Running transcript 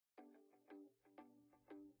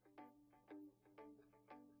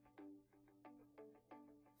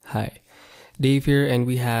Hi, Dave here, and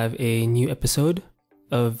we have a new episode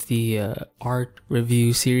of the art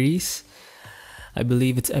review series. I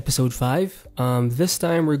believe it's episode 5. This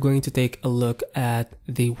time we're going to take a look at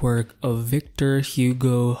the work of Victor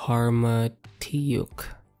Hugo Harmatiuk.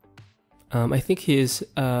 I think he is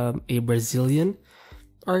a Brazilian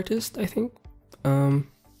artist, I think. And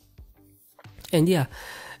yeah,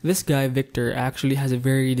 this guy, Victor, actually has a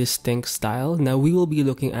very distinct style. Now, we will be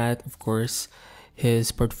looking at, of course,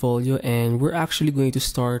 his portfolio, and we're actually going to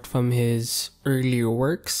start from his earlier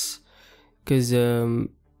works, because and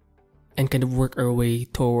kind of work our way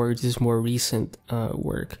towards his more recent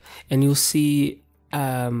work. And you'll see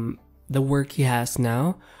the work he has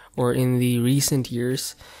now, or in the recent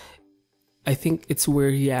years. I think it's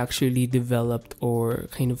where he actually developed or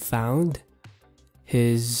kind of found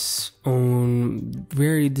his own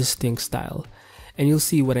very distinct style, and you'll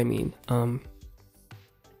see what I mean.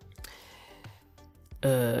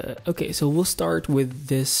 Okay, so we'll start with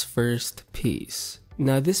this first piece.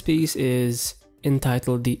 Now, this piece is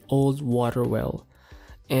entitled "The Old Water Well,"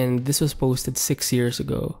 and this was posted 6 years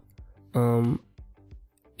ago.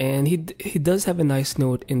 And he does have a nice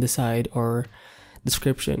note in the side or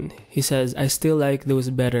description. He says, "I still like those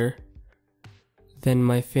better than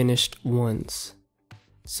my finished ones."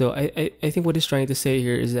 So I think what he's trying to say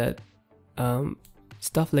here is that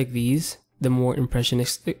stuff like these, the more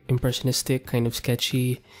impressionistic kind of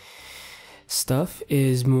sketchy stuff,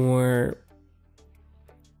 is more,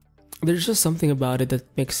 there's just something about it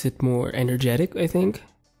that makes it more energetic, I think.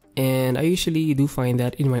 And I usually do find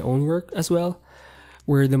that in my own work as well,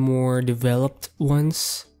 where the more developed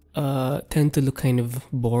ones tend to look kind of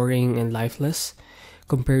boring and lifeless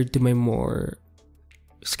compared to my more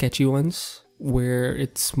sketchy ones, where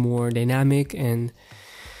it's more dynamic and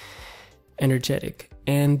energetic.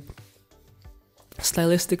 And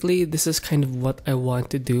stylistically, this is kind of what I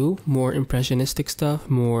want to do. More impressionistic stuff,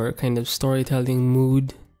 more kind of storytelling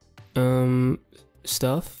mood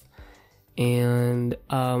stuff. And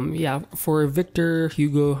yeah, for Victor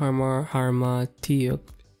Hugo Harmatiuk,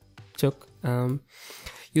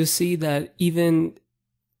 you'll see that even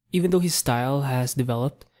though his style has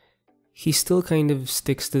developed, he still kind of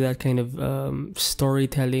sticks to that kind of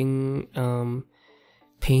storytelling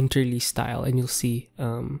painterly style, and you'll see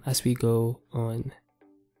as we go on.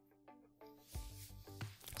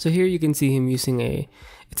 So here you can see him using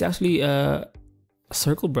it's actually a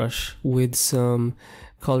circle brush with some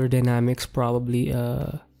color dynamics probably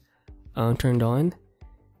turned on,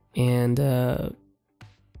 and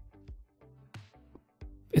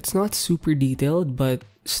it's not super detailed, but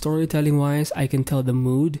storytelling wise I can tell the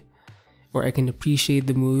mood, or I can appreciate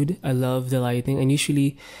the mood. I love the lighting, and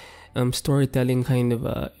usually storytelling kind of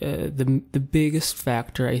the biggest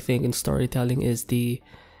factor I think in storytelling is the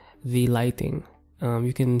lighting.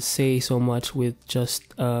 You can say so much with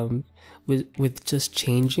just with just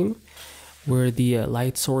changing where the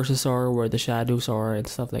light sources are, where the shadows are, and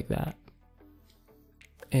stuff like that.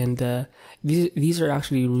 And these are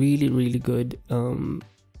actually really good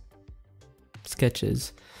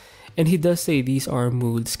sketches. And he does say these are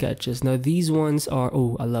mood sketches. Now, these ones are,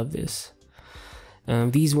 oh, I love this.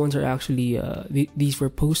 These ones are actually, these were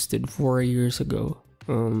posted 4 years ago,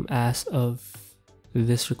 as of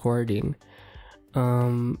this recording.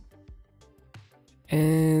 And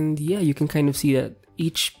yeah, you can kind of see that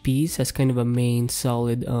each piece has kind of a main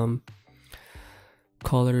solid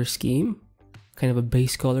color scheme, kind of a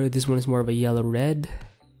base color. This one is more of a yellow red,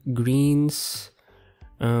 greens,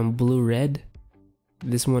 blue red.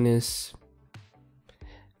 This one is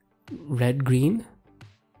red green,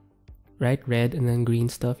 right? Red and then green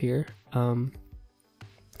stuff here.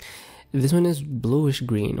 This one is bluish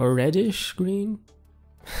green or reddish green.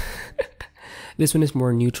 This one is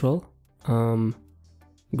more neutral,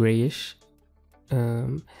 grayish.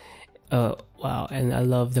 Wow, and I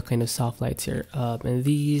love the kind of soft lights here. And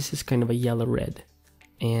these is kind of a yellow red.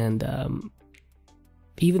 And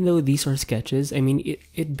even though these are sketches, I mean,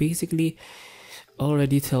 it basically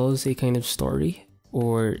already tells a kind of story,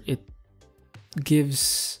 or it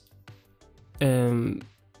gives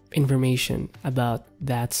information about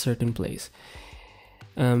that certain place.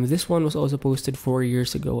 This one was also posted 4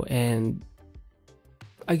 years ago, and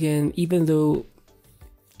again, even though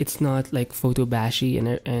it's not like photo bashy,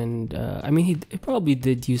 and I mean, he probably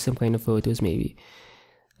did use some kind of photos, maybe,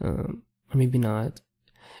 or maybe not,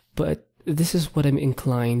 but this is what I'm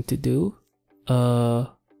inclined to do.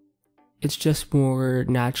 It's just more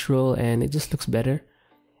natural, and it just looks better,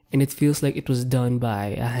 and it feels like it was done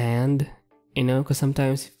by a hand, you know, because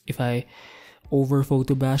sometimes if I over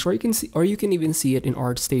photo bash, or you can even see it in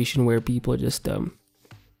ArtStation, where people just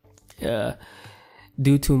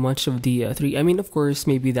do too much of the three. I mean, of course,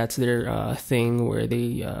 maybe that's their thing where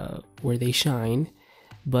they shine,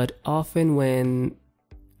 but often when,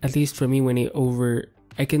 at least for me,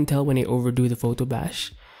 I can tell when they overdo the photo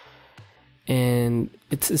bash, and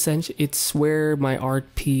it's where my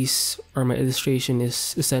art piece or my illustration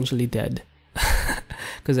is essentially dead,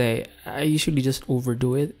 because I usually just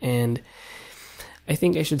overdo it, and I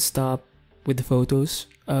think I should stop with the photos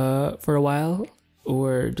for a while,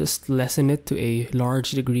 or just lessen it to a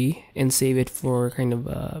large degree and save it for kind of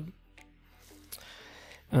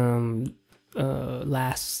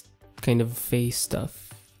last kind of phase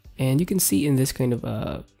stuff. And you can see in this kind of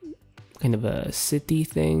a city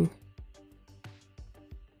thing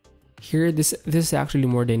here, this is actually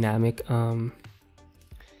more dynamic.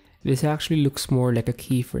 This actually looks more like a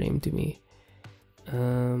keyframe to me.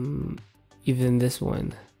 Even this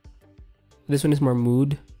one is more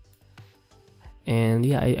mood. And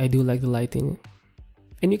yeah, I do like the lighting.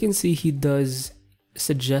 And you can see he does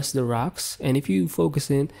suggest the rocks, and if you focus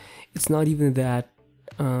in, it's not even that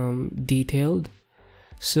detailed.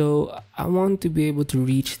 So I want to be able to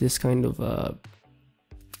reach this kind of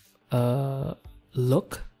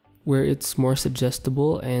look where it's more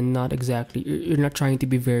suggestible and not exactly, you're not trying to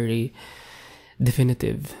be very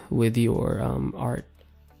definitive with your art.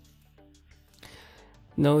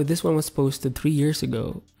 No, this one was posted 3 years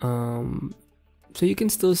ago. So you can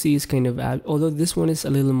still see it's kind of, although this one is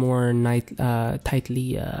a little more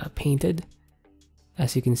tightly painted,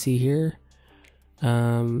 as you can see here.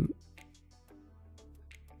 Oh,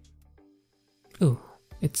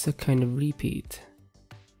 it's a kind of repeat.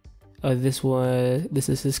 This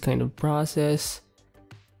is this kind of process.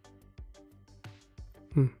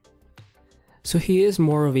 So he is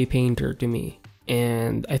more of a painter to me,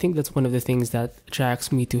 and I think that's one of the things that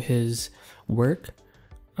attracts me to his work.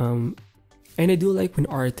 And I do like when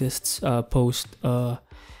artists post, well,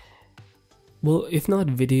 if not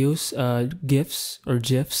videos, GIFs or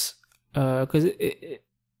GIFs, because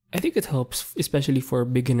I think it helps, especially for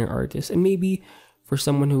beginner artists, and maybe for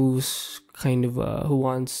someone who's kind of who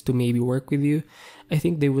wants to maybe work with you. I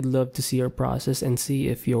think they would love to see your process and see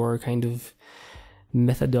if your kind of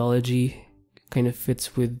methodology kind of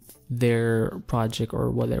fits with their project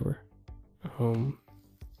or whatever.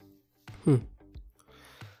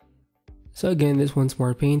 So again, this one's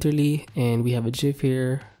more painterly, and we have a GIF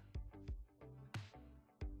here.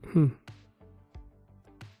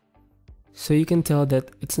 So you can tell that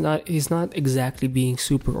he's not exactly being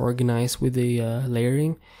super organized with the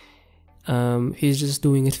layering. He's just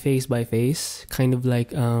doing it face by face, kind of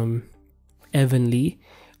like evenly,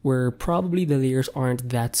 where probably the layers aren't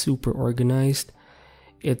that super organized.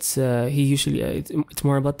 It's it's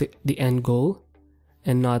more about the end goal,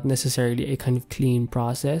 and not necessarily a kind of clean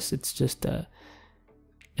process. It's just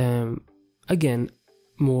again,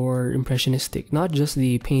 more impressionistic. Not just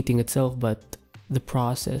the painting itself, but the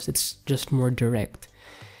process. It's just more direct,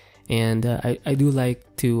 and I do like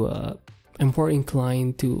to. I'm more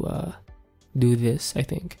inclined to do this, I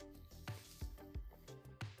think.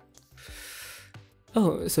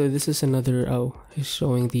 Oh, so this is another, he's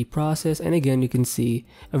showing the process, and again you can see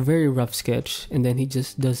a very rough sketch, and then he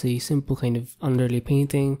just does a simple kind of underlay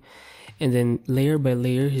painting, and then layer by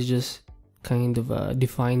layer he just kind of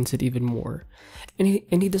defines it even more. And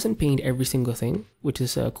he doesn't paint every single thing, which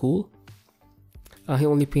is cool. He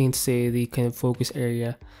only paints, say, the kind of focus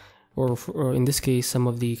area, or in this case some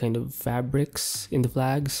of the kind of fabrics in the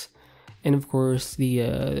flags, and of course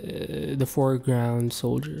the foreground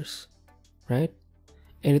soldiers, right?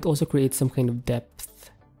 And it also creates some kind of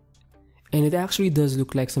depth, and it actually does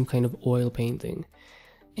look like some kind of oil painting.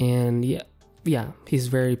 And yeah, he's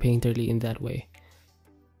very painterly in that way.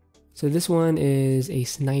 So this one is a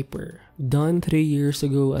sniper, done 3 years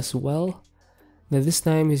ago as well. Now this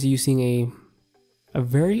time he's using a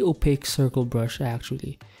very opaque circle brush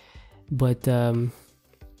actually, but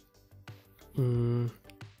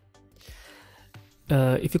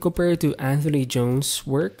if you compare it to Anthony Jones'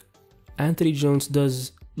 work, Anthony Jones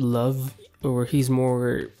does love, or he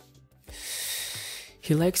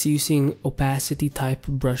likes using opacity type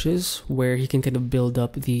brushes where he can kind of build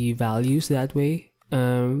up the values that way.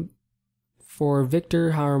 For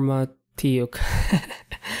Victor Harmatiuk,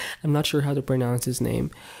 I'm not sure how to pronounce his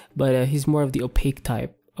name, but he's more of the opaque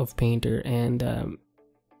type of painter, and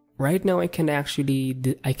right now I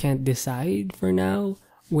can't decide for now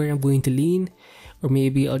where I'm going to lean, or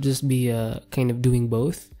maybe I'll just be kind of doing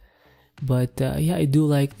both. But yeah, I do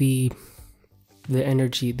like the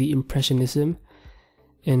energy, the impressionism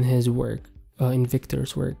in his work, in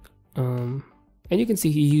Victor's work. And you can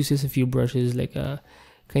see he uses a few brushes, like a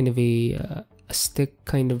kind of a a stick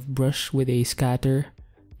kind of brush with a scatter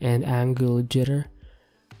and angle jitter.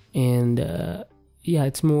 And yeah,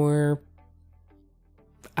 it's more,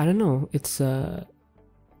 I don't know, it's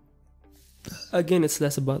again, it's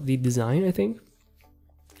less about the design, I think,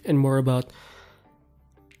 and more about,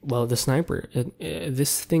 well, the sniper.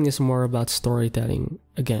 This thing is more about storytelling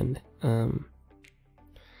again.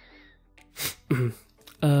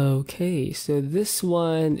 Okay, so this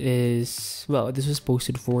one is, well, this was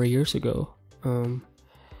posted 4 years ago.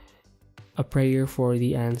 A prayer for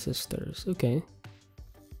the ancestors. Okay.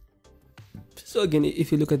 So again,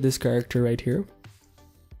 if you look at this character right here,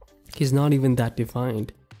 he's not even that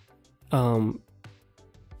defined.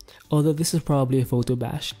 Although this is probably a photo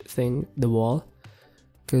bashed thing, the wall,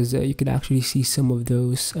 because you can actually see some of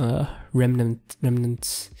those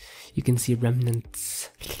remnants. You can see remnants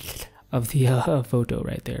of the photo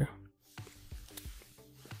right there.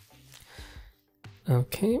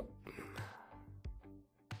 Okay.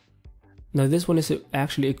 Now this one is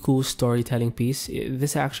actually a cool storytelling piece.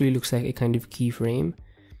 This actually looks like a kind of keyframe.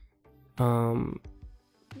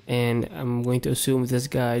 And I'm going to assume this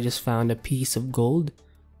guy just found a piece of gold,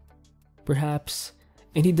 perhaps.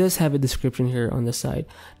 And he does have a description here on the side.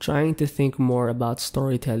 Trying to think more about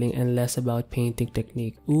storytelling and less about painting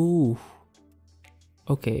technique. Ooh.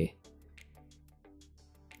 Okay.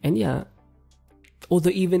 And yeah, although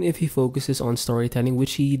even if he focuses on storytelling,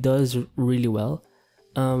 which he does really well,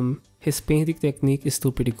 his painting technique is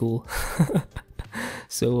still pretty cool.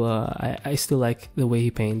 So I still like the way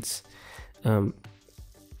he paints.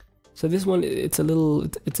 So this one, it's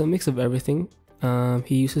a mix of everything.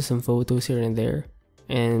 He uses some photos here and there,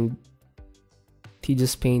 and he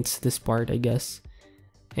just paints this part, I guess.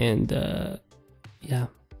 And yeah.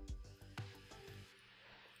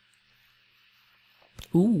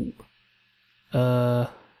 Ooh.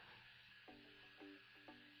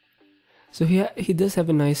 So he does have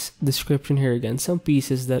a nice description here again. Some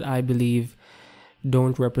pieces that I believe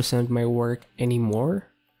don't represent my work anymore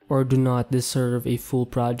or do not deserve a full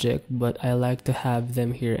project, but I like to have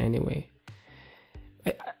them here anyway.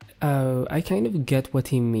 I kind of get what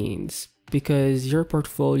he means, because your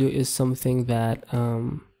portfolio is something that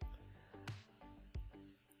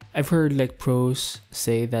I've heard like pros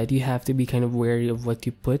say that you have to be kind of wary of what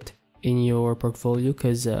you put in your portfolio,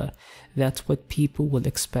 because that's what people will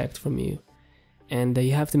expect from you. And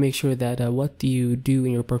you have to make sure that what you do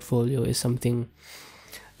in your portfolio is something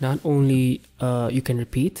not only you can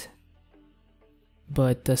repeat,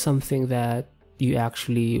 but something that you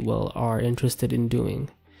actually, well, are interested in doing.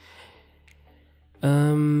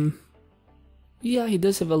 Yeah, he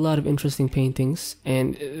does have a lot of interesting paintings,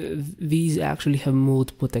 and these actually have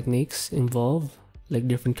multiple techniques involved, like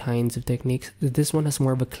different kinds of techniques. This one has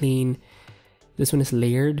more of a clean, this one is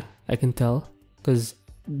layered, I can tell, because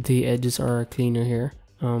the edges are cleaner here.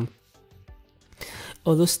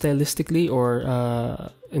 Although stylistically, or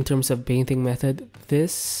in terms of painting method,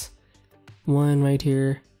 this one right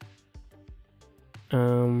here,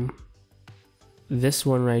 this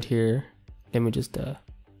one right here, let me just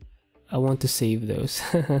I want to save those.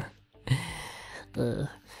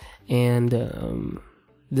 And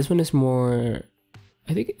this one is more,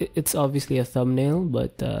 I think it's obviously a thumbnail,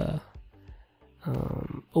 but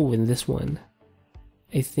oh, and this one,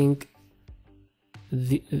 I think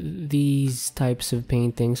these types of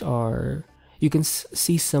paintings are, you can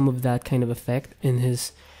see some of that kind of effect in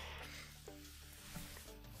his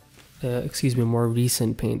more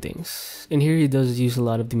recent paintings. And here he does use a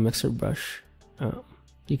lot of the mixer brush,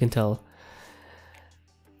 you can tell.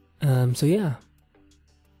 So yeah,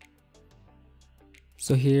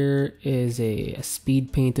 so here is a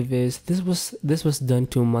speed paint of his. This was done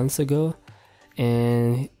 2 months ago,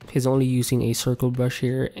 and he's only using a circle brush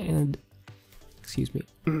here, and excuse me.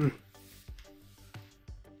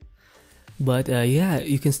 But yeah,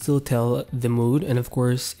 you can still tell the mood, and of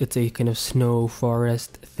course it's a kind of snow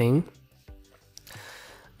forest thing.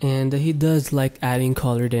 And he does like adding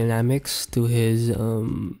color dynamics to his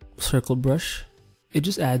circle brush. It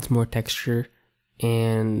just adds more texture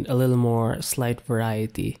and a little more slight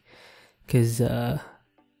variety, because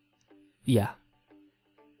yeah.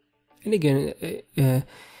 And again,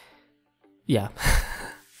 yeah.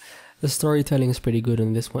 The storytelling is pretty good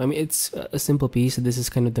on this one. I mean, it's a simple piece. This is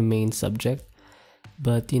kind of the main subject,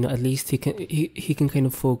 but you know, at least he can kind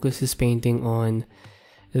of focus his painting on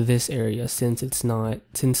this area, since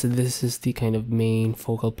this is the kind of main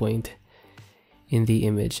focal point in the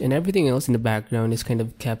image, and everything else in the background is kind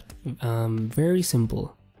of kept very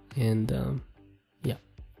simple. And yeah,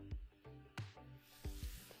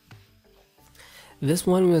 this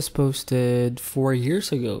one was posted 4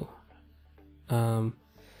 years ago.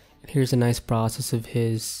 Here's a nice process of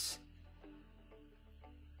his.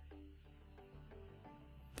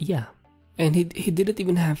 Yeah. And he didn't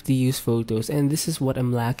even have to use photos, and this is what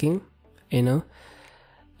I'm lacking, you know?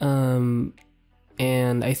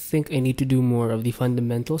 And I think I need to do more of the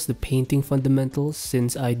fundamentals, the painting fundamentals,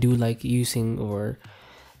 since I do like using, or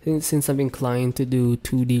since I'm inclined to do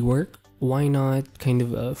 2D work. Why not kind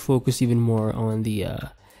of focus even more on the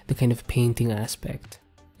kind of painting aspect,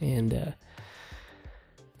 and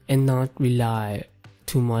not rely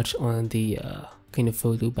too much on the kind of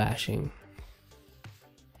photo bashing.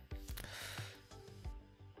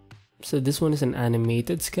 So this one is an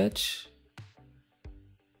animated sketch.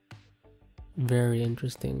 Very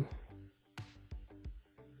interesting.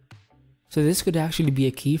 So this could actually be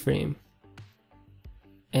a keyframe.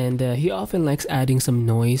 And he often likes adding some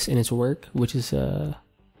noise in his work, which is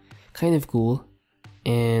kind of cool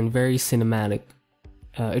and very cinematic.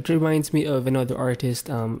 It reminds me of another artist.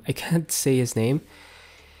 I can't say his name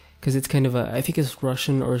because it's kind of I think it's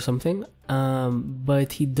Russian or something.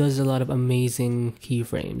 But he does a lot of amazing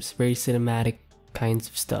keyframes, very cinematic kinds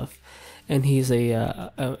of stuff. And he's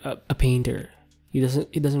a painter. He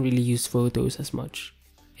doesn't really use photos as much.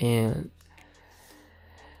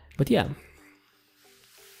 But yeah.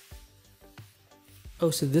 Oh,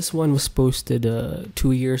 so this one was posted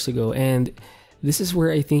 2 years ago, and this is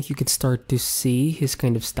where I think you can start to see his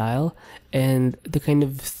kind of style and the kind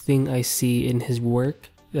of thing I see in his work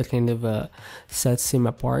that kind of sets him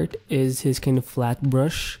apart is his kind of flat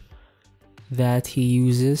brush that he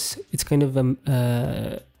uses. It's kind of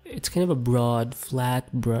a broad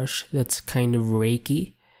flat brush that's kind of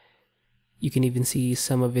raky. You can even see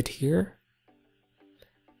some of it here,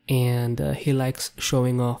 and he likes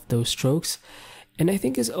showing off those strokes. And I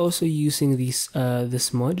think he's also using the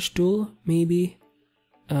smudge tool, maybe.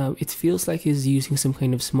 It feels like he's using some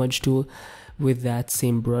kind of smudge tool with that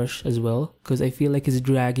same brush as well, because I feel like he's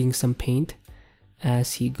dragging some paint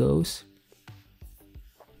as he goes.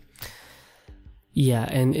 Yeah,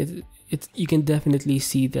 and it you can definitely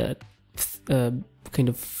see that kind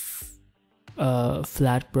of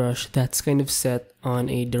flat brush that's kind of set on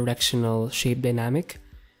a directional shape dynamic.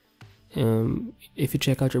 If you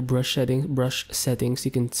check out your brush settings,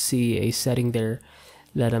 you can see a setting there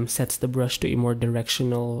that sets the brush to a more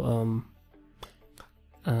directional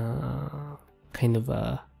kind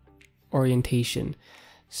of orientation.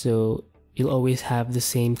 So you'll always have the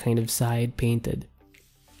same kind of side painted.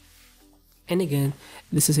 And again,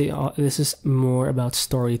 this is more about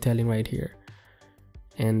storytelling right here.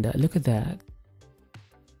 And look at that.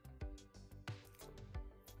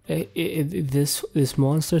 This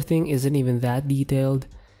monster thing isn't even that detailed,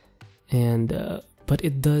 and but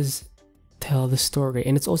it does tell the story,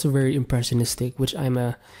 and it's also very impressionistic, which I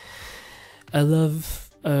love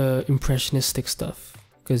impressionistic stuff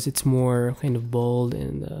because it's more kind of bold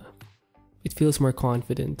and it feels more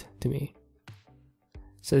confident to me.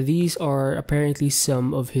 So these are apparently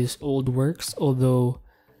some of his old works, although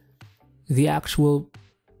the actual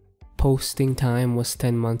posting time was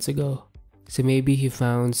 10 months ago. So maybe he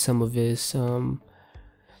found some of his so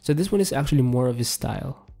this one is actually more of his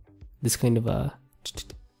style. This kind of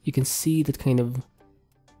you can see that kind of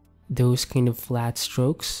those kind of flat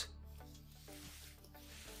strokes.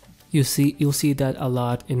 You'll see that a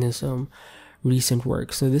lot in his recent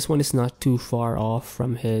work. So this one is not too far off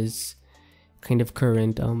from his kind of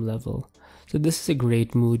current level. So this is a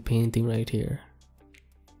great mood painting right here.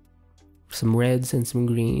 Some reds and some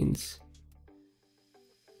greens.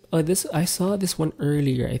 Oh, I saw this one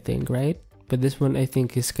earlier, I think, right? But this one I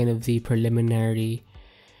think is kind of the preliminary.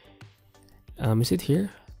 Is it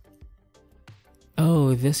here?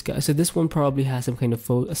 Oh, this guy. So this one probably has some kind of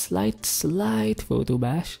a slight photo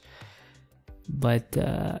bash. But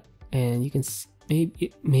and you can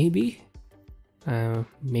maybe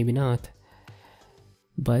not.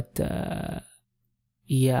 But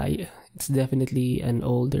yeah, it's definitely an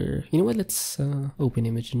older. You know what? Let's open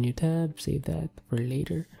image in new tab. Save that for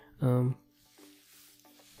later.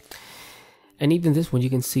 And even this one,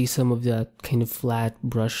 you can see some of that kind of flat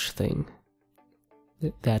brush thing,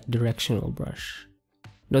 that directional brush.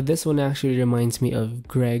 Now this one actually reminds me of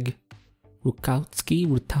Greg Rutowski,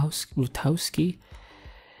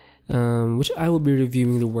 which I will be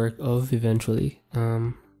reviewing the work of eventually.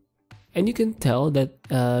 And you can tell that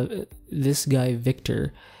this guy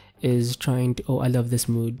Victor is trying to. Oh, I love this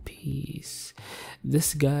mood piece.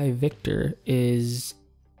 This guy Victor is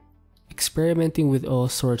experimenting with all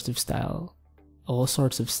sorts of styles.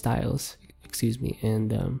 Excuse me,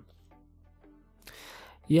 and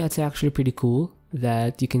yeah, it's actually pretty cool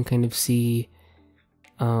that you can kind of see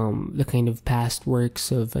the kind of past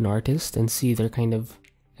works of an artist and see their kind of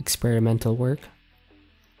experimental work.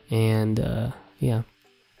 And yeah.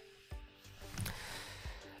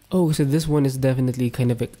 Oh, so this one is definitely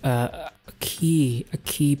kind of a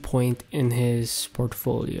key point in his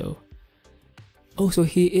portfolio. Oh, so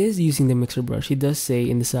he is using the mixer brush. He does say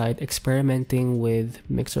in the side, experimenting with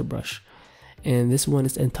mixer brush. And this one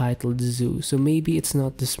is entitled Zoo. So maybe it's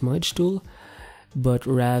not the smudge tool, but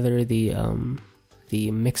rather the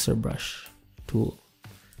mixer brush tool.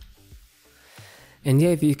 And yeah,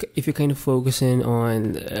 if you kind of focus in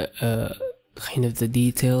on kind of the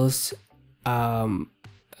details,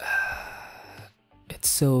 it's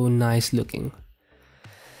so nice looking.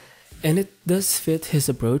 And it does fit his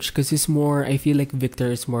approach because he's more, I feel like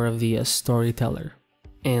Victor is more of the storyteller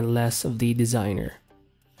and less of the designer.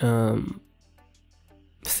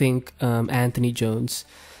 Think Anthony Jones.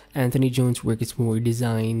 Anthony Jones' work is more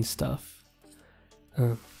design stuff.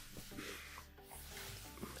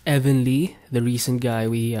 Evan Lee, the recent guy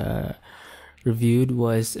we reviewed,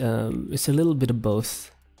 was it's a little bit of both.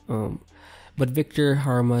 But Victor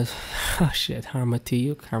Harmatiuk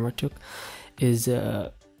is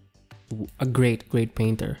a great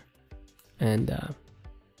painter, and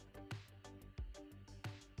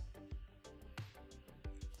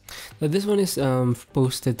but this one is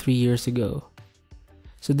posted 3 years ago,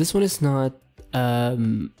 so this one is not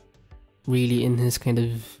really in his kind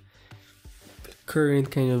of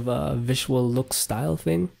current kind of visual look style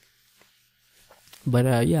thing.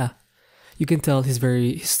 But yeah, you can tell he's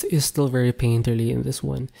still very painterly in this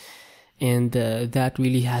one, and that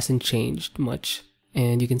really hasn't changed much,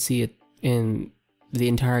 and you can see it in the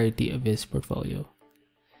entirety of his portfolio.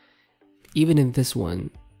 Even in this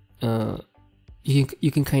one,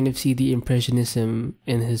 you can kind of see the impressionism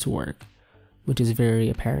in his work, which is very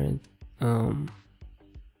apparent.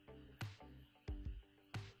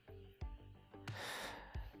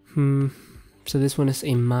 So this one is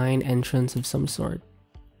a mine entrance of some sort.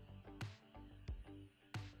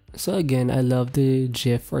 So again, I love the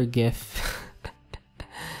GIF or GIF.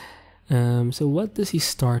 So what does he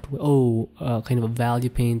start with? Oh, kind of a value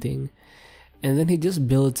painting. And then he just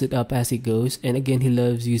builds it up as he goes. And again, he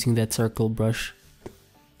loves using that circle brush.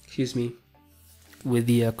 Excuse me. With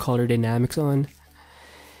the color dynamics on.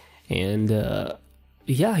 And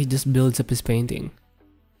yeah, he just builds up his painting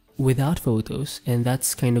without photos. And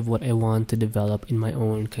that's kind of what I want to develop in my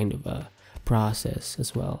own kind of process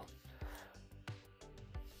as well.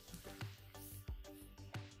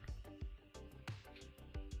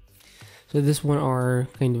 So this one are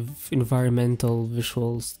kind of environmental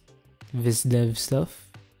visuals, VizDev stuff.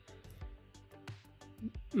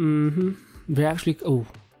 They're actually, oh,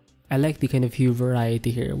 I like the kind of hue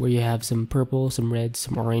variety here, where you have some purple, some reds,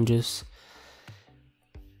 some oranges.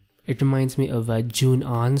 It reminds me of June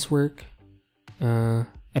On's work,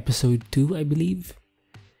 episode 2, I believe.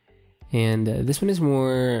 And this one is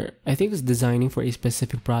more, I think it's designing for a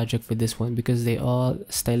specific project for this one, because they all,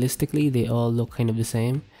 stylistically, they all look kind of the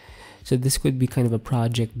same. So this could be kind of a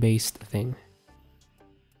project-based thing.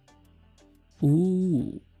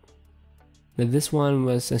 Ooh. Now this one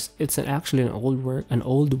was, it's actually an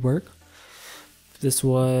old work. This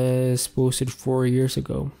was posted 4 years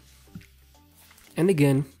ago. And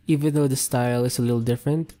again, even though the style is a little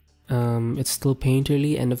different, it's still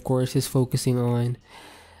painterly, and of course he's focusing on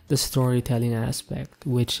the storytelling aspect,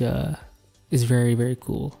 which is very, very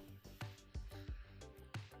cool.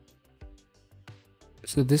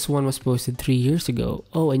 So this one was posted 3 years ago.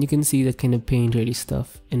 Oh, and you can see that kind of painterly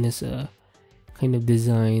stuff in his kind of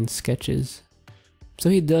design sketches. So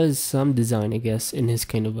he does some design, I guess, in his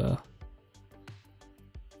kind of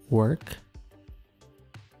work.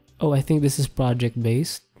 Oh, I think this is project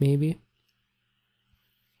based, maybe.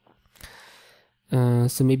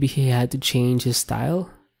 So maybe he had to change his style.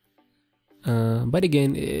 But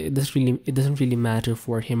again, it doesn't really matter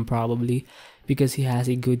for him, probably, because he has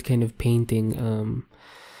a good kind of painting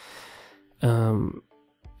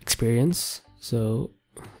experience, so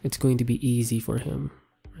it's going to be easy for him,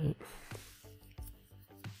 right?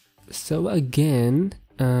 So again,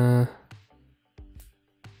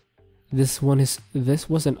 this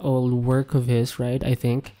was an old work of his, right? I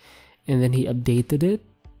think, and then he updated it.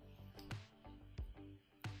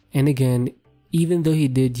 And again, even though he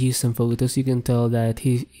did use some photos, you can tell that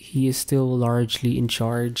he is still largely in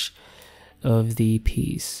charge of the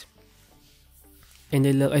piece. And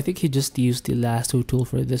I think he just used the lasso tool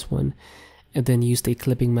for this one, and then used a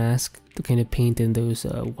clipping mask to kind of paint in those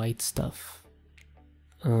white stuff.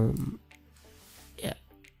 Yeah.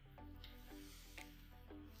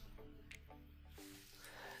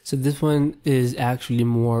 So this one is actually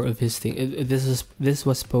more of his thing. This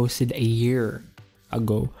was posted a year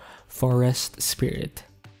ago. Forest Spirit.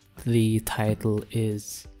 the title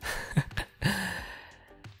is.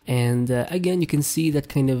 And again, you can see that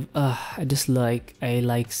kind of I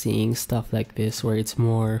like seeing stuff like this where it's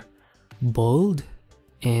more bold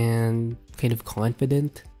and kind of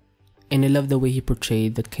confident. And I love the way he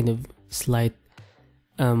portrayed that kind of slight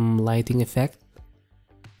lighting effect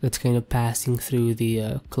that's kind of passing through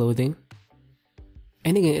the clothing.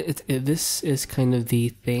 And again, this is kind of the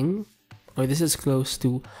thing, or this is close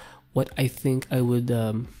to what I think I would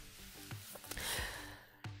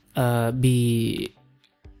be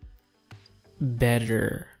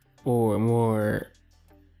better or more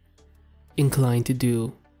inclined to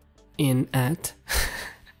do in at.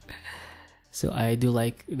 So I do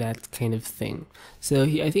like that kind of thing. So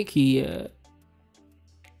I think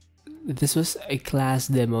this was a class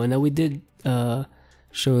demo. Now we did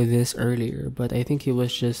show this earlier, but I think he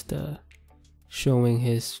was just showing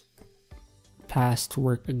his past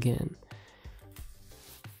work again.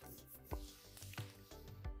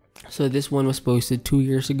 So this one was posted 2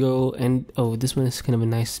 years ago, and oh, this one is kind of a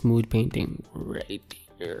nice smooth painting right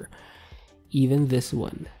here. Even this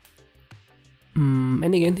one.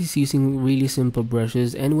 And again, he's using really simple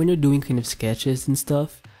brushes, and when you're doing kind of sketches and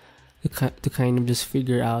stuff, to kind of just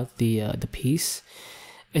figure out the piece,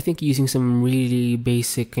 I think using some really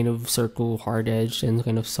basic kind of circle, hard edge, and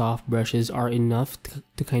kind of soft brushes are enough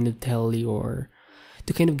to kind of tell you, or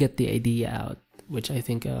to kind of get the idea out, which I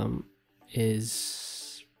think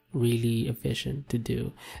is really efficient to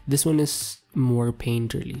do. This one is more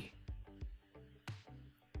painterly,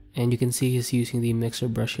 and you can see he's using the mixer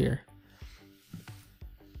brush here.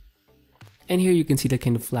 And here you can see that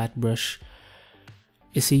kind of flat brush.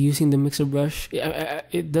 Is he using the mixer brush?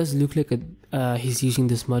 It does look like he's using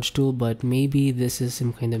the smudge tool, but maybe this is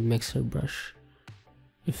some kind of mixer brush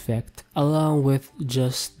effect, along with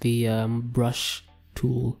just the brush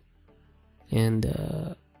tool. And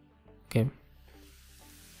okay.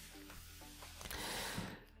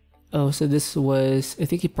 Oh, so this was, I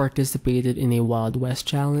think he participated in a Wild West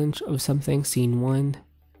challenge of something, scene 1.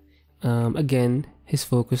 Again, his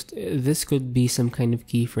focus, this could be some kind of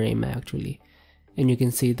keyframe actually. And you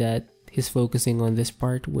can see that he's focusing on this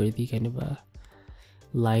part where the kind of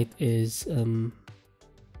light is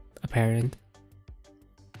apparent.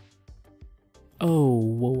 Oh,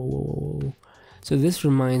 whoa. So this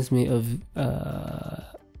reminds me of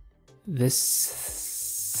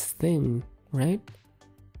this thing, right?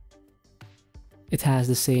 It has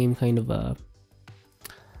the same kind of a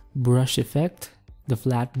brush effect, the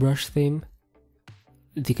flat brush thing,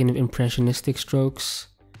 the kind of impressionistic strokes,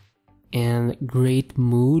 and great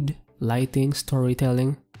mood, lighting,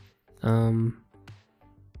 storytelling.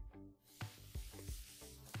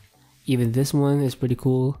 Even this one is pretty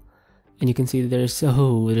cool, and you can see there's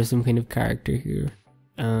some kind of character here.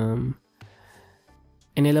 And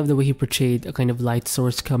I love the way he portrayed a kind of light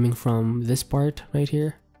source coming from this part right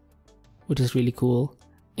here, which is really cool.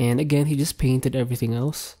 And again, he just painted everything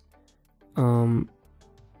else. And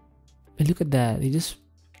look at that.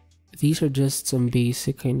 These are just some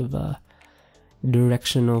basic kind of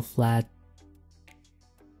directional flat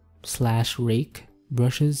 / rake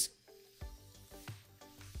brushes.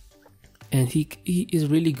 And he is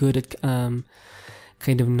really good at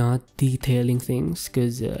kind of not detailing things,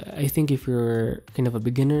 because I think if you're kind of a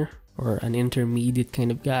beginner or an intermediate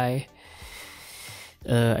kind of guy,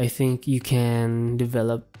 I think you can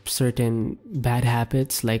develop certain bad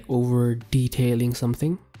habits like over detailing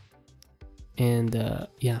something. And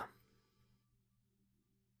yeah,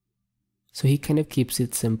 so he kind of keeps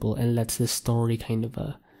it simple and lets the story kind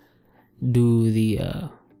of do the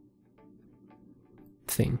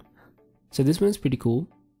thing. So this one's pretty cool.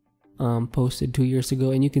 Posted 2 years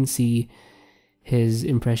ago, and you can see his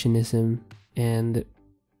impressionism, and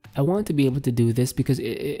I want to be able to do this because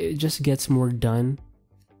it just gets more done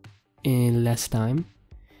in less time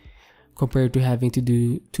compared to having to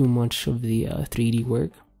do too much of the 3D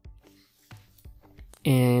work.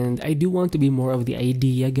 And I do want to be more of the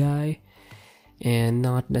idea guy and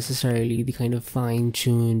not necessarily the kind of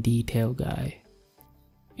fine-tuned detail guy.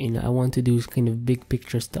 You know, I want to do kind of big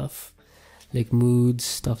picture stuff, like moods,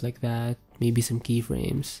 stuff like that, maybe some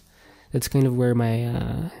keyframes. That's kind of where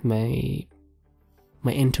my my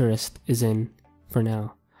interest is in for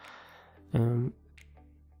now.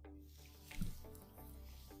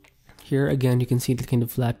 Here again, you can see the kind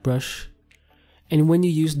of flat brush, and when you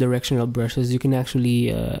use directional brushes, you can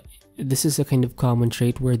actually this is a kind of common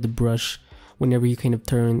trait where the brush, whenever you kind of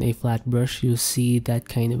turn a flat brush, you'll see that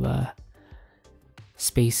kind of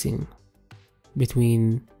spacing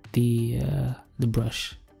between the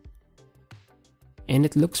brush, and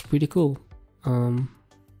it looks pretty cool.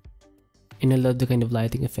 And I love the kind of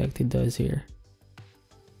lighting effect he does here.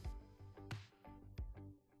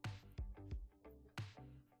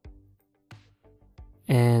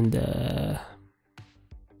 And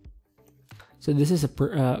so this is a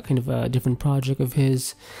kind of a different project of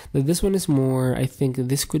his. Now this one is more, I think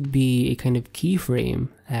this could be a kind of keyframe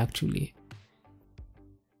actually.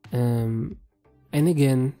 And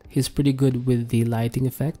again, he's pretty good with the lighting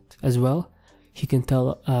effect as well. He can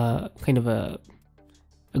tell kind of a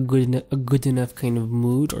good enough kind of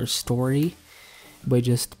mood or story by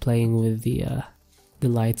just playing with the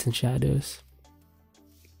lights and shadows.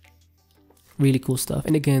 Really cool stuff.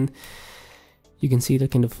 And again, you can see the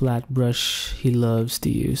kind of flat brush he loves to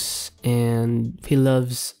use, and he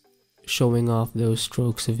loves showing off those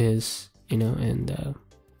strokes of his, you know, and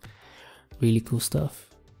really cool stuff.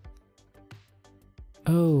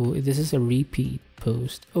 Oh, this is a repeat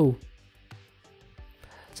post. Oh,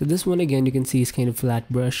 so this one again, you can see his kind of flat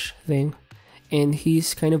brush thing, and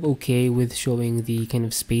he's kind of okay with showing the kind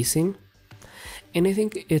of spacing. And I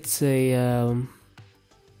think it's a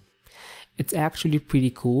it's actually pretty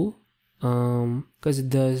cool, because it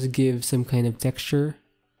does give some kind of texture,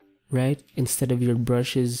 right? Instead of your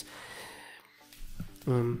brushes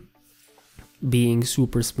being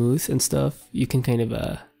super smooth and stuff, you can kind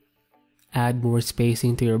of add more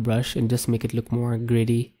spacing to your brush and just make it look more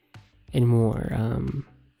gritty and more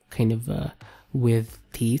kind of with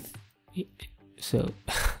teeth. So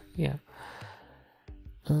yeah.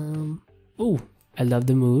 Oh, I love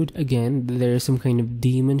the mood. Again, there's some kind of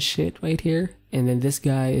demon shit right here, and then this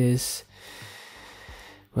guy is,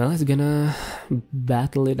 well, he's gonna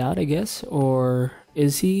battle it out, I guess. Or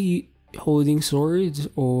is he holding swords,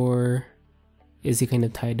 or is he kind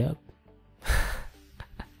of tied up?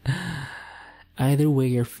 Either way,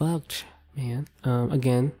 you're fucked, man.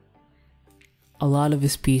 Again, a lot of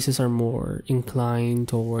his pieces are more inclined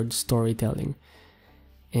towards storytelling,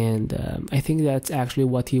 and I think that's actually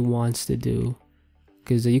what he wants to do,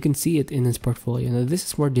 because you can see it in his portfolio. Now this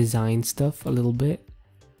is more design stuff, a little bit.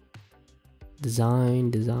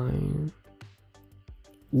 Design.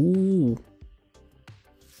 Ooh.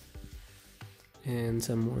 And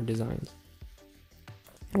some more designs.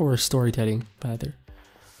 Or storytelling, rather.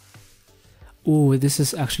 Ooh, this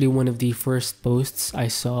is actually one of the first posts I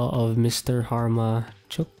saw of Mr.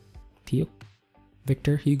 Harmatiuk,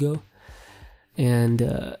 Victor Hugo. And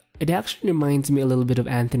it actually reminds me a little bit of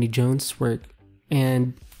Anthony Jones' work.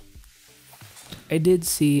 And I did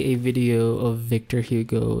see a video of Victor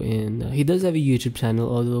Hugo in... he does have a YouTube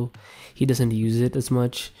channel, although he doesn't use it as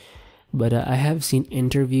much. But I have seen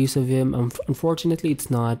interviews of him. Unfortunately,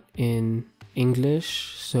 it's not in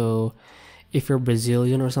English. So if you're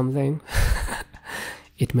Brazilian or something,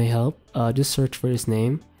 it may help. Just search for his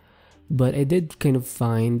name. But I did kind of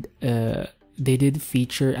find... they did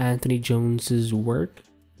feature Anthony Jones's work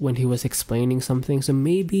when he was explaining something. So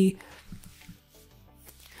maybe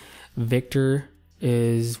Victor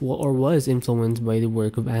is or was influenced by the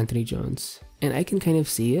work of Anthony Jones, and I can kind of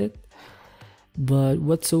see it. But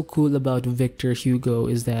what's so cool about Victor Hugo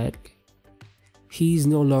is that he's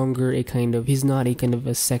no longer he's not a kind of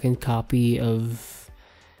a second copy of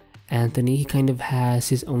Anthony. He kind of has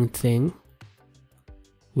his own thing,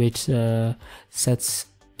 which sets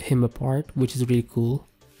him apart, which is really cool.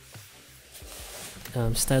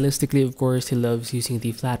 Stylistically, of course, he loves using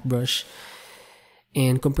the flat brush.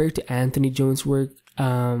 And compared to Anthony Jones' work,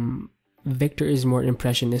 Victor is more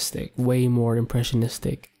impressionistic, way more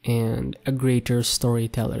impressionistic, and a greater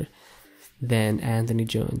storyteller than Anthony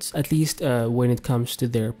Jones. At least when it comes to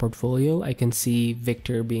their portfolio, I can see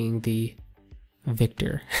Victor being the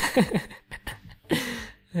Victor.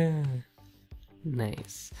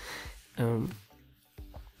 Nice.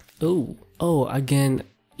 Oh, again,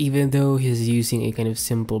 even though he's using a kind of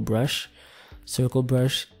simple brush, circle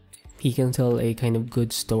brush, he can tell a kind of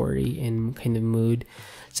good story and kind of mood.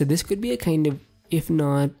 So this could be a kind of, if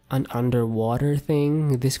not an underwater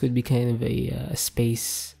thing, this could be kind of a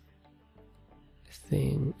space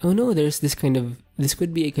thing. Oh no, there's this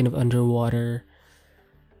could be a kind of underwater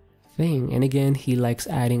thing. And again, he likes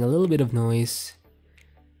adding a little bit of noise.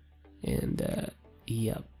 And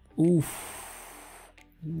yep. Oof.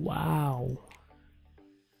 Wow.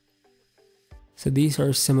 So these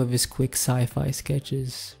are some of his quick sci-fi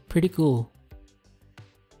sketches. Pretty cool.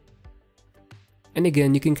 And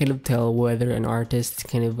again, you can kind of tell whether an artist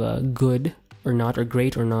kind of good or not, or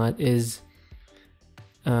great or not, is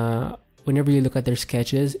whenever you look at their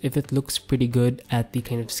sketches, if it looks pretty good at the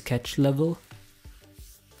kind of sketch level,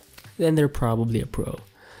 then they're probably a pro.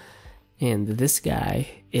 And this guy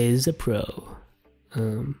is a pro.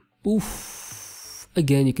 Oof.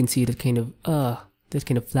 Again, you can see that kind of this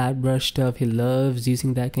kind of flat brush stuff. He loves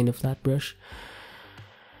using that kind of flat brush.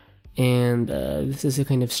 And this is a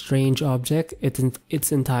kind of strange object.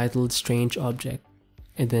 It's entitled Strange Object,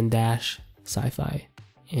 and then dash sci-fi.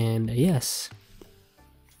 And yes,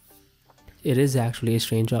 it is actually a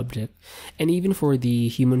strange object. And even for the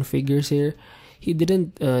human figures here, he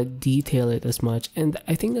didn't detail it as much, and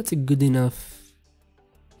I think that's a good enough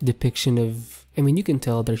depiction of, I mean, you can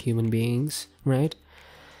tell they're human beings, right?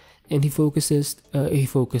 And he focused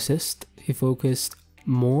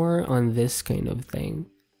more on this kind of thing,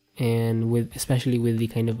 and especially with the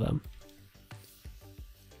kind of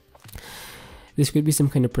this could be some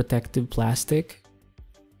kind of protective plastic.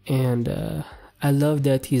 And I love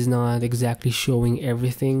that he's not exactly showing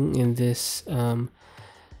everything in this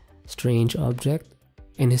strange object,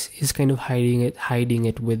 and he's kind of hiding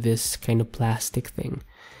it with this kind of plastic thing,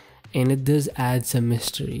 and it does add some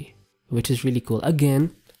mystery, which is really cool.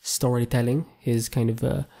 Again, storytelling is kind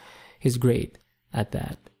of he's great at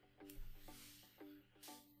that.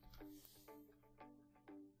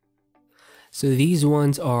 So these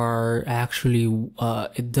ones are actually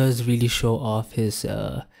it does really show off his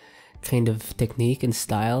kind of technique and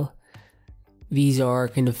style. These are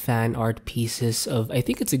kind of fan art pieces of, I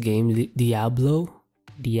think it's a game, Diablo.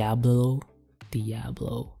 I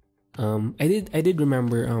did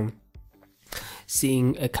remember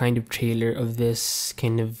seeing a kind of trailer of this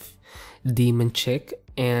kind of demon chick,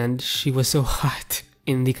 and she was so hot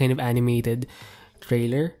in the kind of animated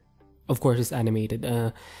trailer. Of course, it's animated.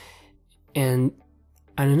 And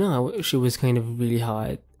I don't know, she was kind of really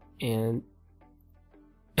hot, and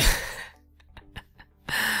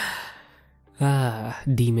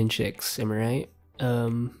demon chicks, am I right?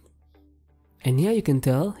 And yeah, you can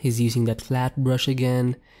tell he's using that flat brush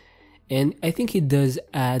again, and I think he does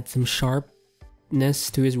add some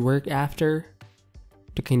sharpness to his work after,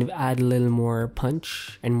 to kind of add a little more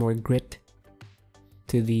punch and more grit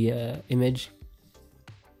to the image.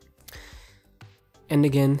 And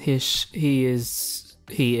again, he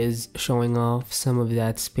is showing off some of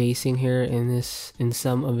that spacing here in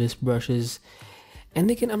some of his brushes.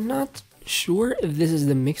 And again, I'm not sure if this is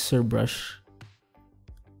the mixer brush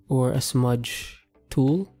or a smudge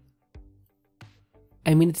tool.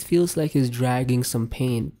 I mean, it feels like he's dragging some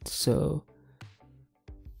paint, so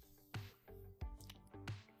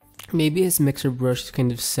maybe his mixer brush is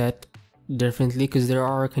kind of set differently, because there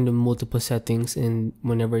are kind of multiple settings in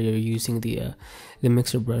whenever you're using the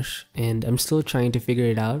mixer brush, and I'm still trying to figure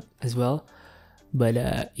it out as well. But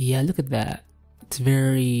yeah, look at that. It's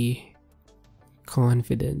very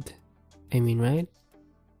confident. I mean, right?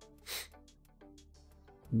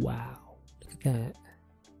 Wow, look at that.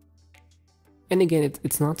 And again,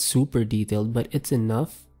 it's not super detailed, but it's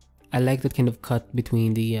enough. I like that kind of cut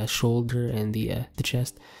between the shoulder and the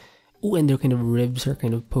chest. Oh, and their kind of ribs are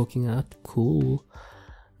kind of poking out. Cool.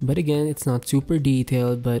 But again, it's not super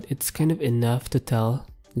detailed, but it's kind of enough to tell,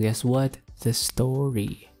 guess what? The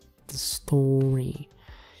story.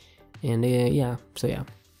 And yeah, so yeah.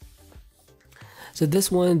 So this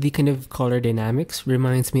one, the kind of color dynamics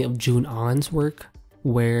reminds me of Jun On's work,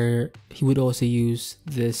 where he would also use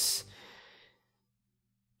this.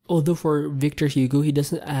 Although for Victor Hugo, he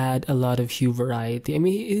doesn't add a lot of hue variety. I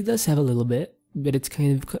mean, he does have a little bit, but it's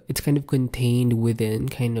kind of contained within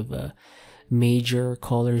kind of a major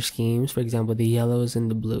color schemes. For example, the yellows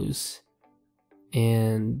and the blues,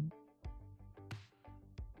 and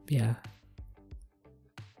yeah.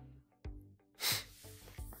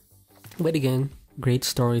 But again, great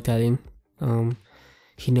storytelling.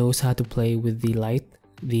 He knows how to play with the light,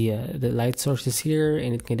 the light sources here,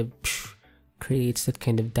 and it kind of creates that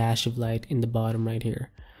kind of dash of light in the bottom right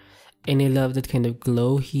here. And I love that kind of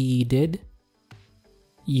glow he did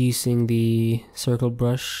using the circle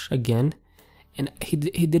brush again. And he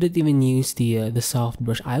didn't even use the soft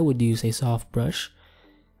brush. I would use a soft brush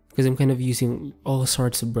because I'm kind of using all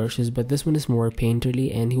sorts of brushes, but this one is more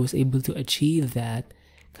painterly, and he was able to achieve that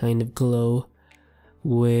kind of glow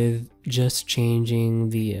with just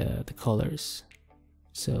changing the colors.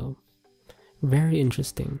 So very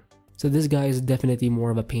interesting. So this guy is definitely more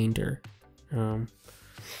of a painter.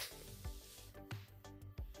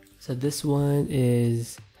 So this one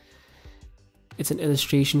it's an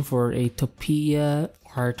illustration for a Topia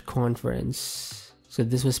art conference. So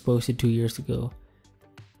this was posted 2 years ago.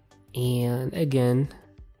 And again,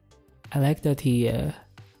 I like that he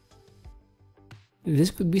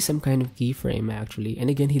this could be some kind of keyframe actually. And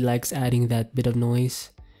again, he likes adding that bit of noise.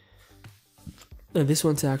 Now this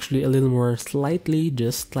one's actually a little more just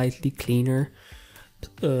slightly cleaner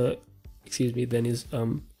than his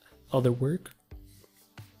other work,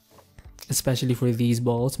 especially for these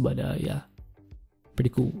balls. But yeah,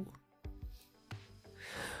 Pretty cool.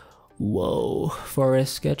 Whoa,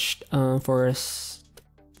 forest sketch.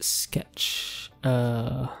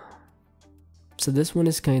 So this one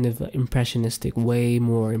is kind of impressionistic, way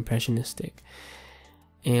more impressionistic.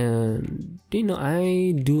 And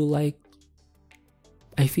I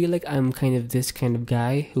feel like I'm kind of this kind of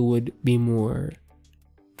guy who would be more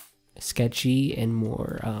sketchy and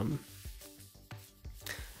more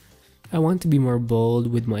I want to be more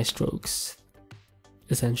bold with my strokes,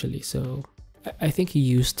 essentially. So I think he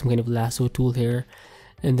used some kind of lasso tool here,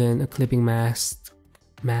 and then a clipping mask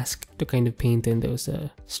to kind of paint in those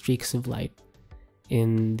streaks of light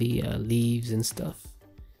in the leaves and stuff.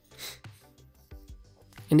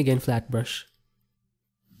 And again, flat brush.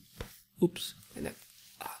 Oops.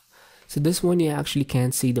 So this one, you actually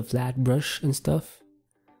can't see the flat brush and stuff.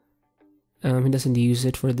 He doesn't use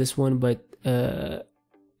it for this one, but the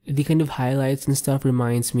kind of highlights and stuff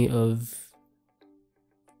reminds me of,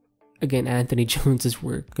 again, Anthony Jones's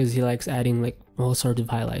work, because he likes adding like all sorts of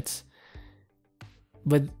highlights.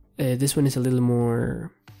 But this one is a little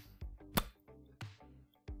more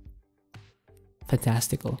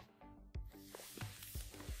fantastical.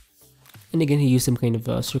 And again, he used some kind of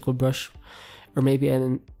a circle brush, or maybe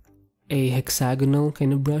a hexagonal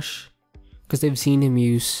kind of brush, because I've seen him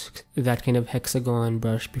use that kind of hexagon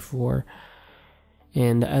brush before.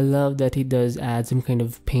 And I love that he does add some kind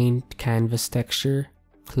of paint canvas texture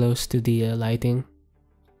close to the lighting.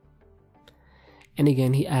 And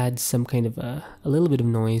again, he adds some kind of a little bit of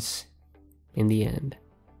noise in the end.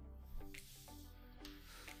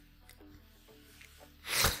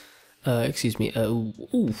 Excuse me.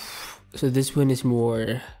 So this one is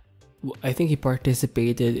more, I think he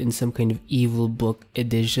participated in some kind of evil book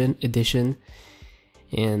edition.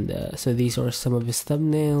 And so these are some of his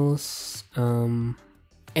thumbnails. And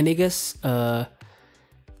I guess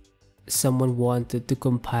someone wanted to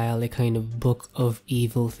compile a kind of book of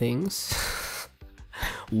evil things.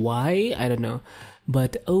 Why? I don't know.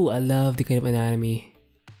 But I love the kind of anatomy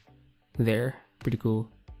there. Pretty cool.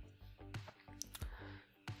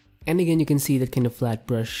 And again, you can see that kind of flat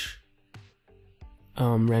brush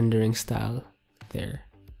rendering style there.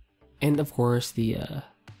 And of course, the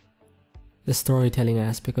storytelling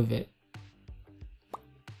aspect of it.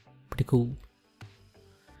 Pretty cool.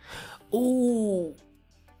 Oh,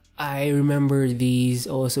 I remember these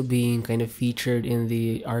also being kind of featured in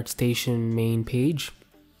the ArtStation main page.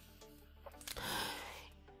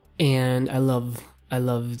 And I love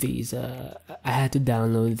these. I had to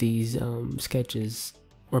download these sketches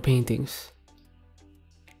or paintings.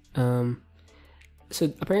 So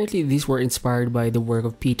apparently these were inspired by the work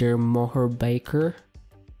of Peter Moher-Baker.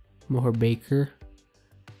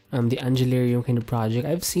 The Angelarium kind of project.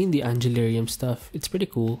 I've seen the Angelarium stuff. It's pretty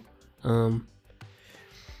cool.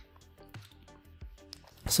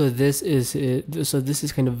 So this is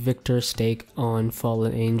kind of Victor's take on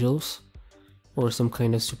fallen angels, or some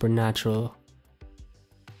kind of supernatural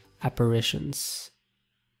apparitions.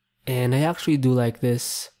 And I actually do like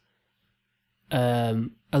this a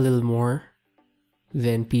little more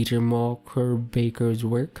than Peter Moher-Baker's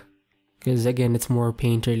work, because again, it's more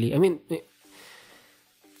painterly. I mean,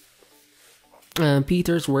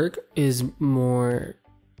 Peter's work is more,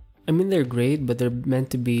 I mean, they're great, but they're meant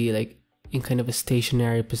to be like in kind of a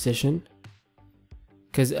stationary position,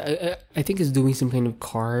 because I think it's doing some kind of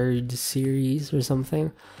card series or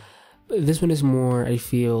something. But this one is more, I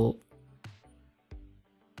feel,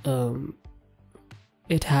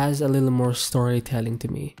 it has a little more storytelling to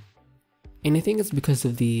me, and I think it's because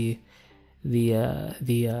of the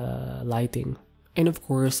lighting. And of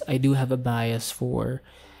course, I do have a bias for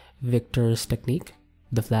Victor's technique,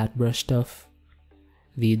 the flat brush stuff,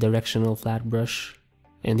 the directional flat brush,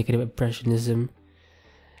 and the kind of impressionism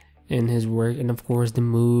in his work, and of course the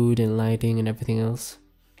mood and lighting and everything else.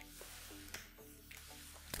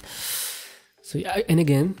 So yeah, and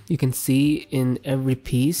again, you can see in every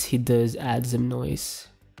piece he does add some noise,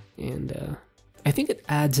 and I think it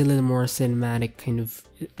adds a little more cinematic kind of.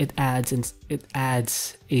 It adds a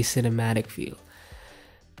cinematic feel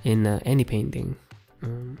in any painting.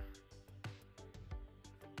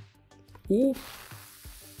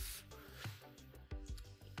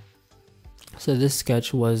 So this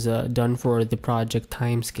sketch was done for the project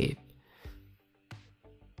Timescape.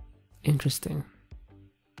 Interesting.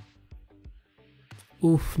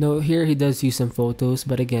 No, here he does use some photos,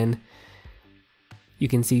 but again, you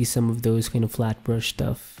can see some of those kind of flat brush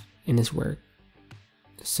stuff in his work.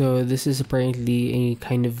 So this is apparently a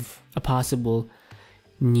kind of a possible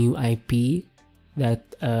new IP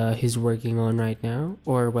that he's working on right now,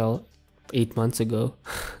 or well, 8 months ago.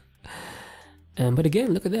 But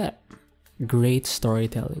again, look at that. Great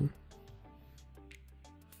storytelling.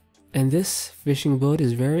 And this fishing boat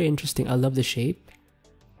is very interesting. I love the shape.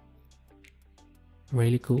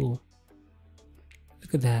 Really cool.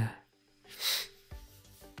 Look at that.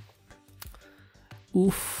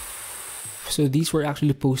 Oof. So these were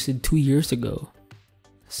actually posted 2 years ago.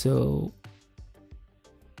 So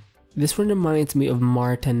this one reminds me of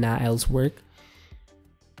Marta Nael's work.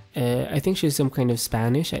 I think she's some kind of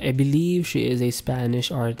Spanish. I believe she is a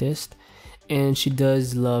Spanish artist, and she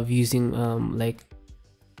does love using kind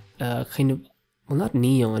of, well, not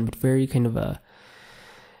neon, but very kind of a.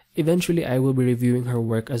 Eventually, I will be reviewing her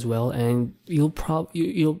work as well, and you're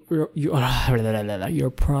probably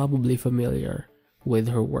familiar with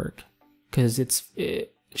her work because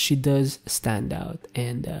she does stand out,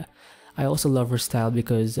 and I also love her style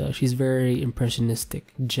because she's very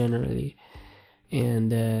impressionistic generally,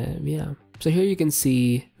 and yeah. So here you can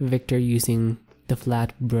see Victor using the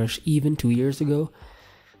flat brush even 2 years ago.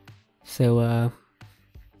 So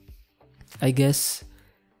I guess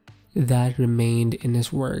that remained in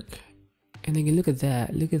his work. And again, look at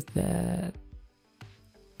that.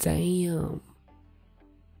 Damn.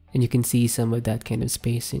 And you can see some of that kind of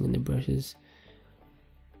spacing in the brushes.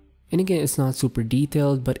 And again, it's not super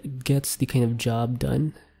detailed, but it gets the kind of job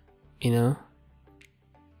done, you know?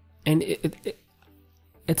 And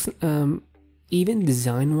it's even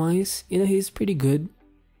design-wise, you know, he's pretty good.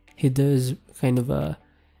 He does kind of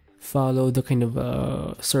follow the kind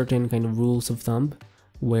of certain kind of rules of thumb,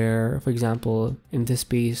 where, for example, in this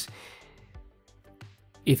piece,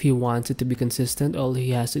 if he wants it to be consistent, all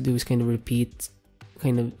he has to do is kind of repeat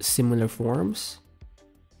kind of similar forms,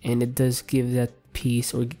 and it does give that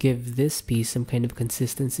piece, or give this piece, some kind of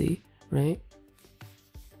consistency, right?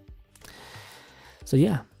 So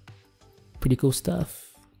yeah, pretty cool stuff.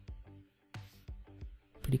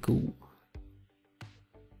 Pretty cool.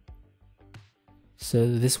 So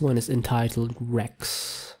this one is entitled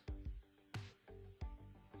Rex.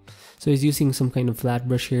 So he's using some kind of flat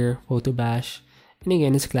brush here, photo bash, and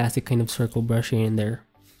again, it's classic kind of circle brush here and there.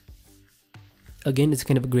 Again, it's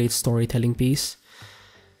kind of a great storytelling piece.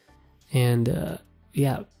 And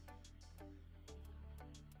yeah.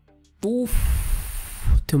 Oof.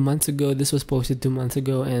 2 months ago, this was posted 2 months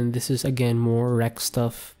ago, and this is again more Rex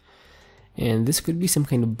stuff. And this could be some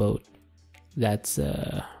kind of boat that's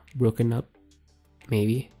broken up,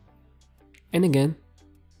 maybe. And again,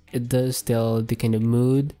 it does tell the kind of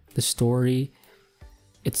mood, the story.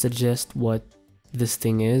 It suggests what this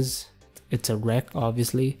thing is. It's a wreck,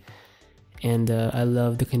 obviously. And I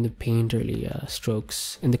love the kind of painterly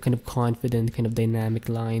strokes and the kind of confident, kind of dynamic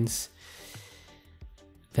lines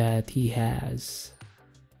that he has.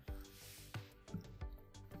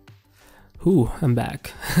 Ooh, I'm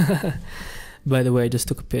back. By the way, I just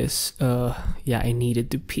took a piss. Yeah, I needed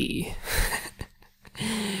to pee.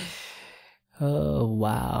 Oh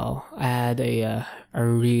wow, I had a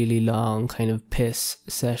really long kind of piss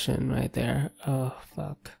session right there. Oh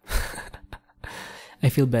fuck. I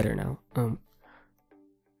feel better now.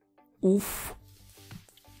 Oof.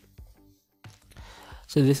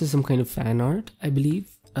 So this is some kind of fan art, I believe.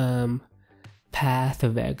 Path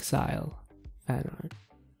of Exile fan art.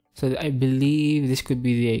 So I believe this could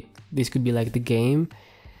be like the game,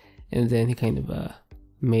 and then he kind of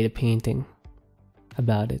made a painting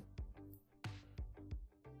about it.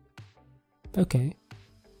 Okay.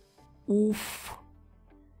 Oof.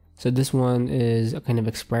 So this one is a kind of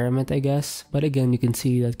experiment, I guess. But again, you can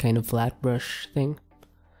see that kind of flat brush thing.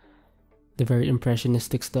 The very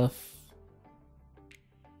impressionistic stuff.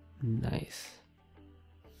 Nice.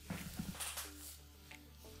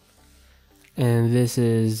 And this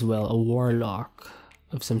is, well, a warlock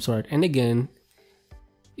of some sort. And again,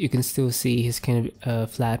 you can still see his kind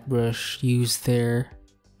of flat brush used there.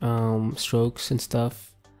 Strokes and stuff.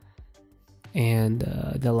 And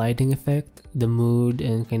the lighting effect, the mood,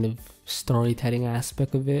 and kind of storytelling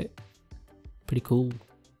aspect of it. Pretty cool.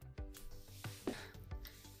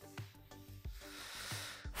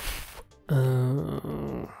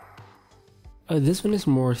 This one is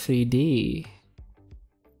more 3D.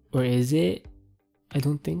 Or is it? I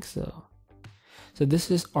don't think so. So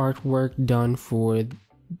this is artwork done for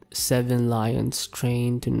 7 Lions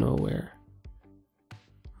Train to Nowhere.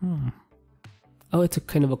 Oh, it's a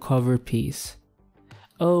kind of a cover piece.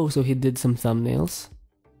 Oh, so he did some thumbnails.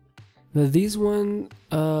 Now these ones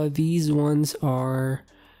are.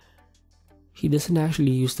 He doesn't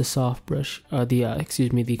actually use the soft brush,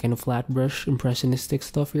 the kind of flat brush impressionistic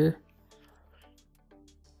stuff here.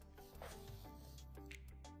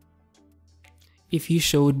 If you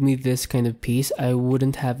showed me this kind of piece, I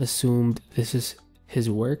wouldn't have assumed this is his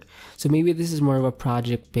work. So maybe this is more of a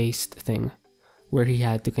project-based thing where he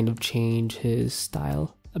had to kind of change his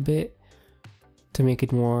style a bit to make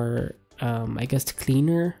it more, I guess,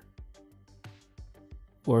 cleaner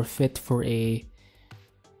or fit for a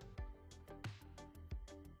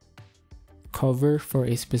cover for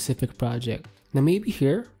a specific project. Now maybe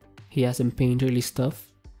here he has some painterly stuff,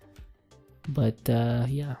 but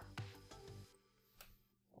yeah.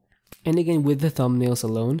 And again, with the thumbnails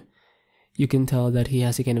alone, you can tell that he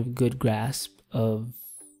has a kind of good grasp of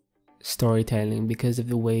storytelling because of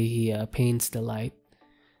the way he paints the light,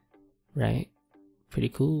 right? Pretty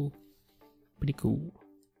cool. Pretty cool.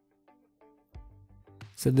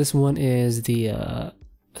 So this one is the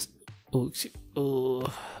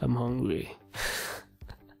oh, I'm hungry.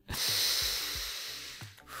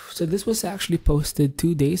 So this was actually posted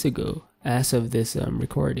 2 days ago as of this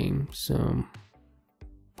recording. So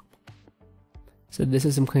this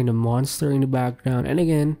is some kind of monster in the background, and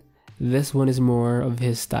again, this one is more of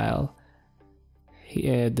his style.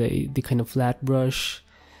 The kind of flat brush,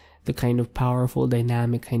 the kind of powerful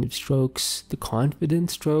dynamic kind of strokes, the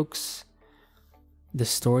confident strokes, the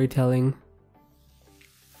storytelling,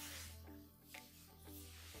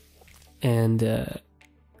 and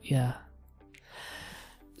yeah.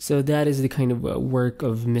 So that is the kind of work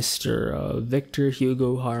of Mr. Victor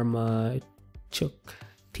Hugo Harmatiuk.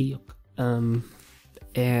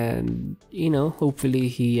 And you know, hopefully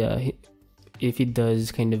he if he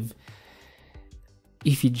does kind of,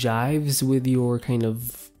 if he jives with your kind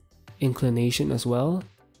of inclination as well,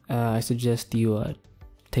 I suggest you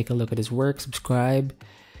take a look at his work, subscribe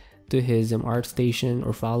to his art station,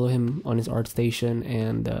 or follow him on his art station,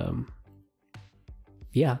 and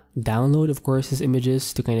yeah, download of course his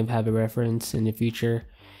images to kind of have a reference in the future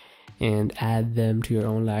and add them to your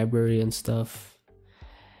own library and stuff.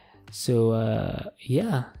 So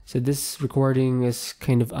yeah, so this recording is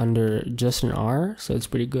kind of under just an hour, so it's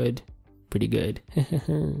pretty good.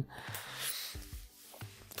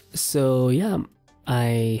 So yeah,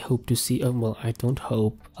 I hope to see, well, I don't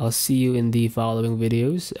hope, I'll see you in the following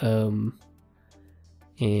videos,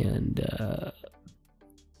 and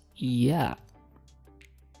yeah,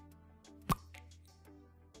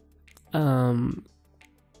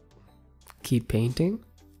 keep painting.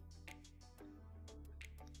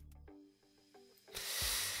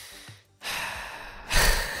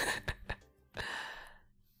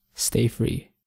 Stay free.